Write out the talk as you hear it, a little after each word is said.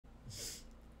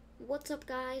What's up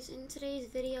guys? In today's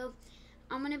video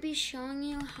I'm going to be showing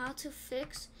you how to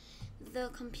fix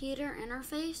the computer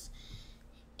interface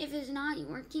if it's not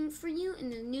working for you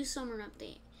in the new summer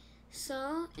update.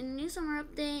 So in the new summer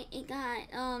update it got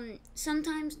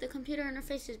sometimes the computer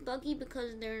interface is buggy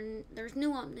because there's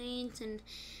new updates and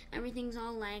everything's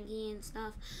all laggy and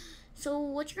stuff. So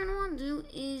what you're going to want to do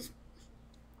is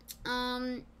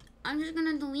I'm just going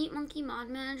to delete Monkey Mod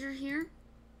Manager here.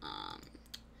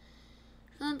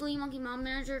 I'm gonna delete Monkey Mod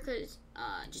Manager because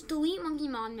just delete Monkey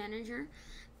Mod Manager.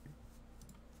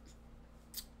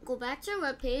 Go back to our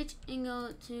web page and go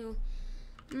to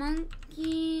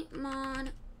Monkey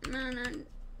Mod Manager.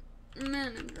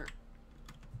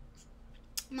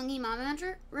 Monkey Mod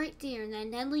Manager right there. That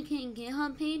Deadly Kitten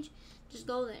GitHub page. Just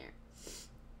go there.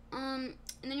 And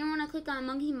then you want to click on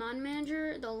Monkey Mod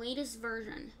Manager, the latest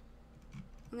version.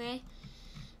 Okay.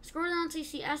 Scroll down to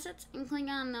see assets and click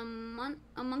on the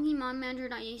Monkey Mod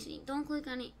Manager.exe. Don't click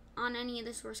on any of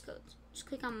the source codes. Just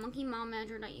click on Monkey Mod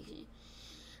Manager.exe.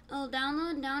 It'll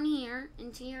download down here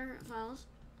into your files.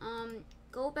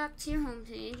 Go back to your home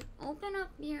page. Open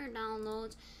up your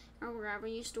downloads or wherever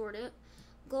you stored it.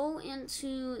 Go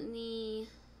into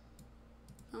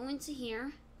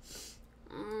here.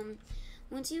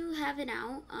 Once you have it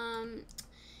out,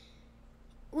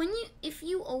 if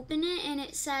you open it and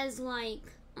it says like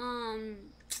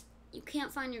you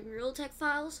can't find your Gorilla Tech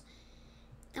files,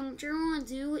 then what you're gonna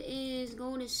do is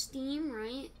go to Steam,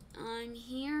 right?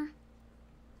 Here,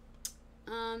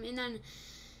 and then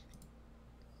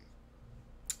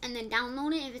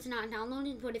download it if it's not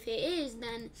downloaded. But if it is,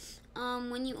 then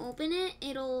when you open it,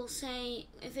 it'll say,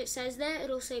 if it says that,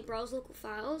 it'll say browse local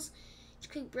files. Just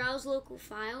click browse local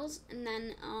files and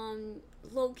then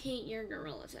locate your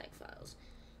Gorilla Tech files,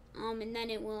 and then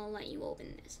it will let you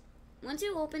open this. Once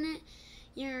you open it,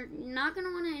 you're not going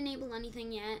to want to enable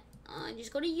anything yet.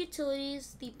 Just go to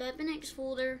Utilities, the BepInEx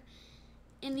folder,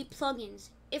 and the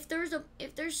plugins. If there's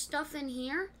stuff in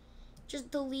here, just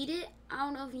delete it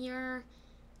out of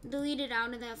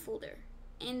that folder,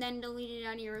 and then delete it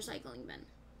out of your recycling bin.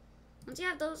 Once you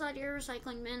have those out of your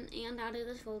recycling bin and out of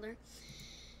this folder,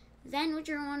 then what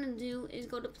you're going to want to do is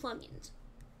go to plugins.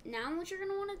 Now what you're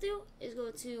going to want to do is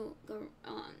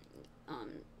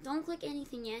don't click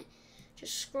anything yet.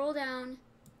 Just scroll down,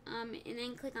 and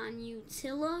then click on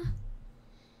Utila,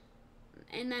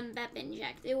 and then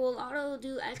BepInject. It will auto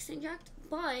do Xinject,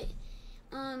 but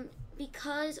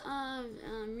because of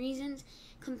reasons,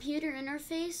 computer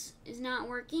interface is not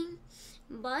working.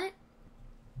 But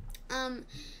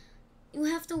you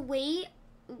have to wait.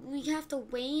 We have to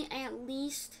wait at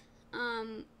least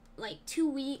like 2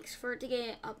 weeks for it to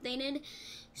get updated.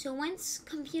 So once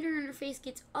computer interface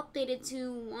gets updated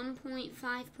to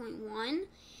 1.5.1,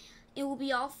 it will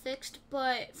be all fixed.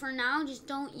 But for now, just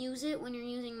don't use it when you're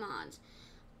using mods.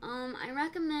 I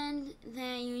recommend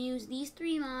that you use these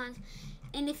 3 mods,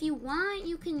 and if you want,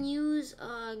 you can use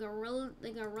the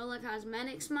Gorilla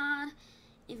Cosmetics mod.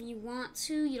 If you want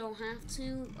to, you don't have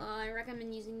to. I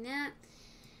recommend using that.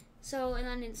 So, and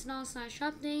then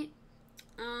install/update.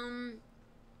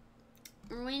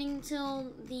 We're waiting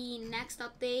until the next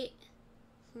update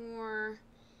for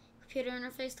computer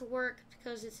interface to work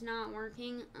because it's not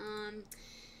working.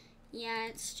 Yeah,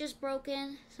 it's just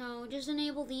broken. So just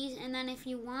enable these, and then if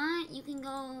you want, you can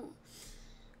go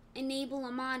enable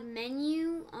a mod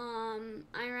menu.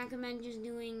 I recommend just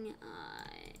doing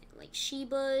like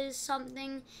Shiba's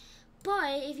something.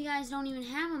 But if you guys don't even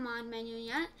have a mod menu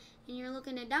yet and you're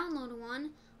looking to download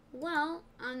one, well,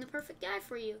 I'm the perfect guy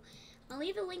for you. I'll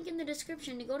leave a link in the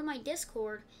description to go to my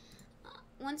Discord.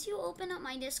 Once you open up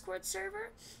my Discord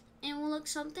server, it will look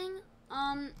something.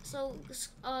 Go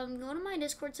to my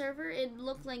Discord server. It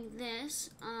looked like this.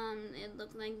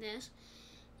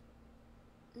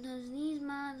 Does these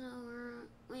mods all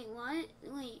wait, what?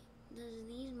 Wait, does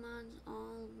these mods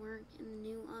all work in the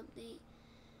new update?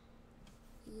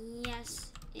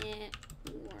 Yes, it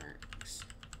works.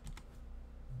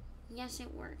 Yes,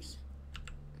 it works.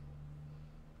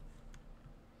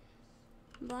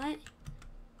 But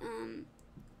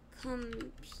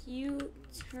computer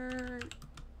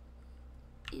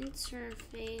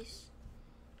interface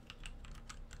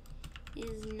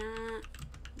is not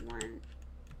working.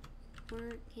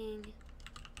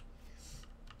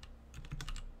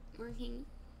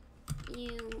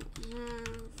 You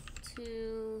have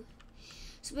to.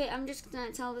 So wait, I'm just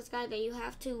gonna tell this guy that you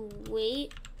have to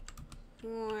wait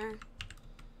for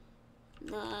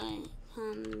the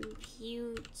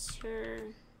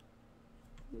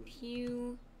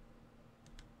computer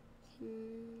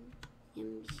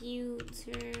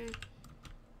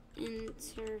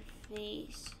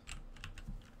interface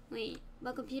Wait,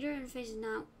 but computer interface is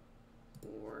not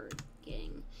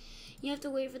working. You have to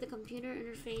wait for the computer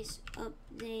interface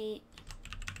update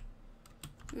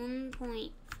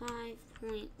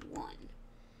 1.5.1.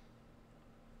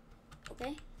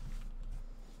 Okay?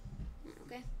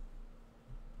 Okay.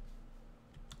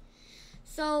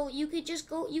 So you could just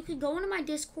go into my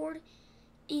Discord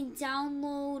and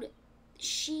download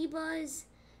Shiba's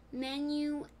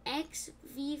menu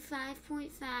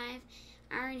XV5.5. I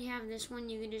already have this one.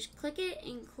 You can just click it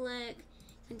and click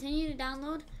continue to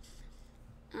download.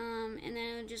 And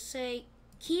then it'll just say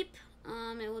keep.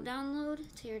 It will download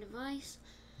to your device.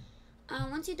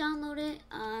 Once you download it,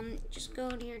 just go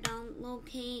to your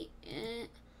locate it,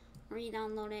 where you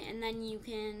download it, and then you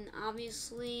can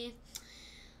obviously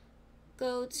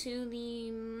go to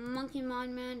the Monkey Mod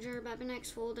Manager,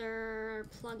 BepInEx folder,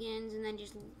 plugins, and then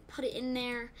just put it in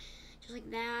there, just like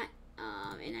that,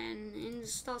 and then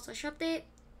install /update.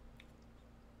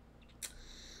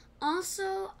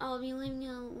 Also, I'll be leaving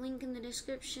a link in the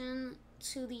description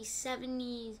to the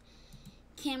 70s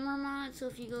camera mod. So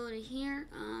if you go to here,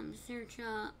 search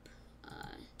up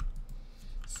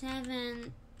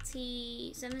 70s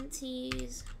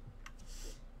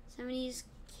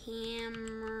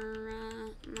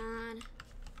camera mod.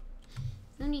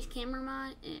 70s camera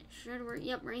mod. It should work.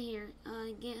 Yep, right here.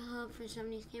 GitHub for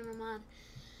 70s camera mod.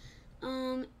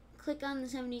 Click on the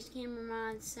 70s camera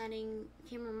mod settings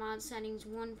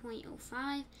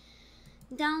 1.05.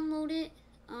 Download it.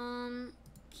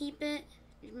 Keep it.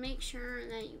 Just make sure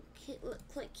that you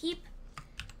click keep.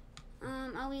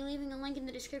 I'll be leaving a link in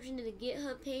the description to the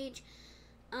GitHub page.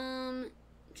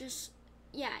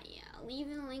 Leave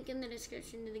a link in the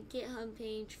description to the GitHub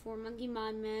page for Monkey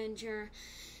Mod Manager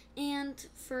and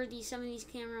for the 70s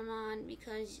camera mod,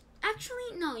 because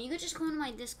actually no, you could just go into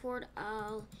my Discord.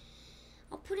 I'll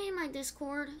put it in my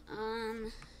Discord.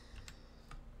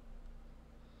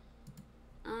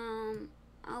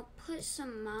 I'll put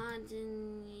some mods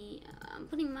in the. I'm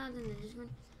putting mods in the Discord.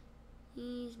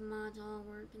 These mods all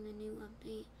work in the new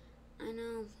update. I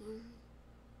know.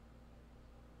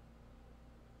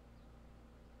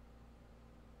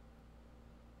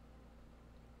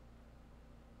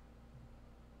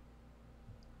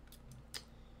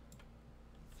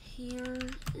 Here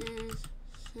is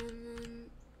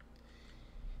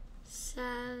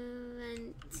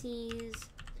 70s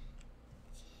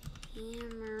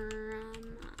camera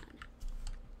mod.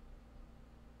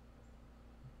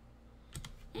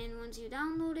 And once you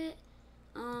download it,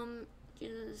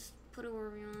 just put it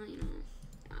wherever you want, you know,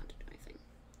 not to do anything.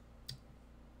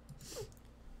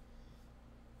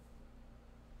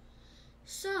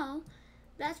 So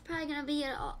that's probably gonna be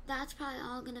it. That's probably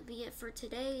all gonna be it for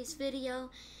today's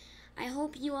video. I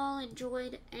hope you all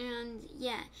enjoyed, and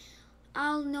yeah,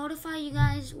 I'll notify you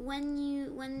guys when the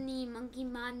Monkey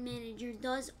Mod Manager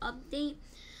does update.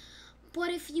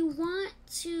 But if you want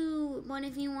to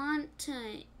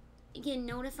get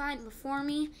notified before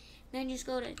me, then just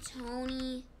go to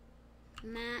Tony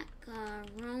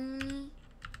Macaroni.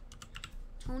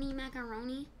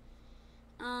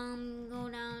 Go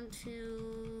down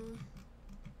to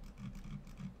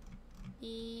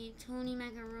the Tony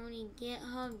Macaroni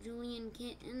GitHub Julian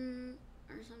Kitten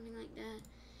or something like that.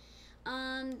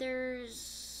 And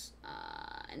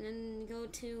then go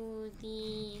to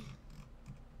the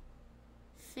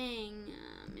thing.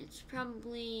 It's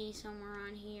probably somewhere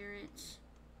on here. It's,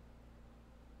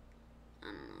 I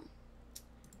don't know.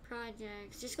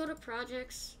 Projects. Just go to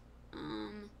projects.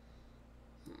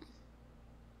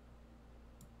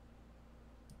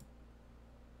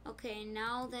 Okay,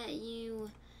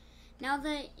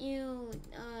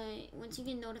 once you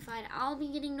get notified, I'll be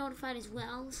getting notified as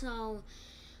well, so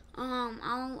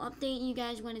I'll update you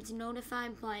guys when it's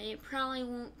notified, but it probably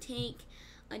won't take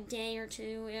a day or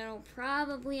two. It'll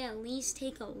probably at least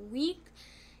take a week,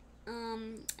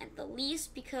 at the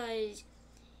least, because,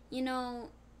 you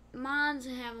know, mods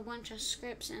have a bunch of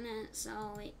scripts in it,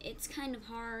 so it's kind of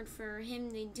hard for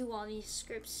him to do all these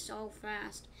scripts so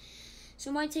fast.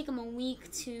 So it might take him a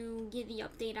week to get the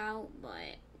update out,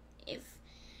 but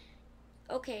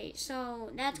okay,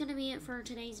 so that's going to be it for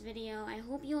today's video. I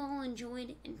hope you all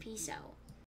enjoyed, and peace out.